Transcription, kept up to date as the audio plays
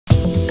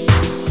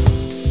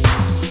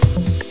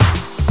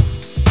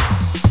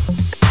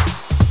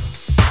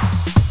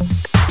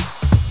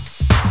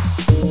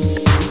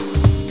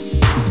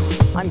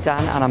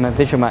Dan and I'm a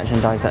visual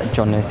merchandiser at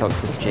John Lewis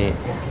Oxford Street.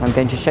 I'm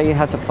going to show you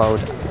how to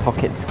fold a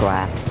pocket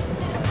square.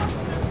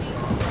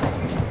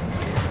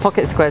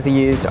 Pocket squares are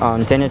used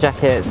on dinner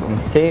jackets, on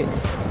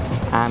suits.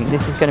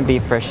 This is going to be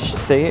for a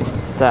suit,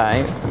 so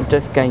I'm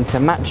just going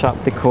to match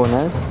up the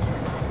corners,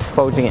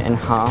 folding it in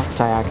half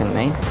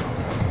diagonally.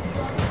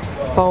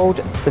 Fold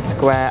the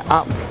square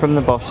up from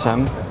the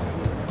bottom,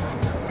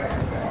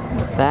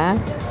 there,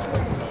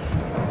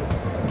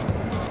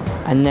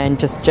 and then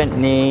just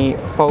gently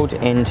fold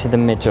into the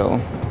middle.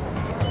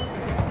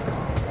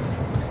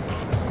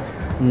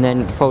 And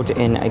then fold it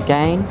in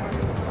again,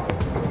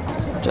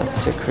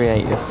 just to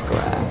create your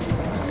square.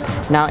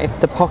 Now if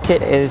the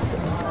pocket is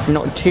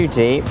not too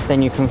deep,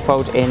 then you can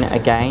fold in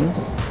again.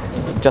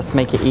 Just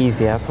make it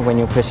easier for when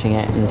you're putting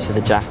it into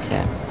the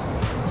jacket.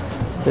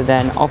 So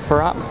then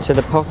offer up to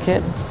the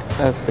pocket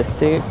of the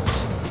suit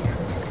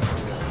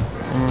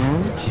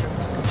and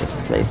just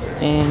place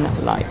in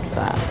like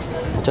that.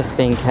 Just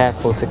being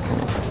careful to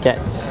kind of get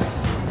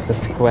the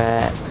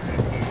square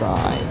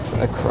sides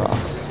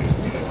across.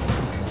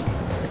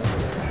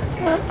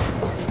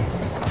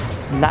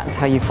 And that's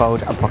how you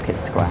fold a pocket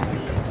square.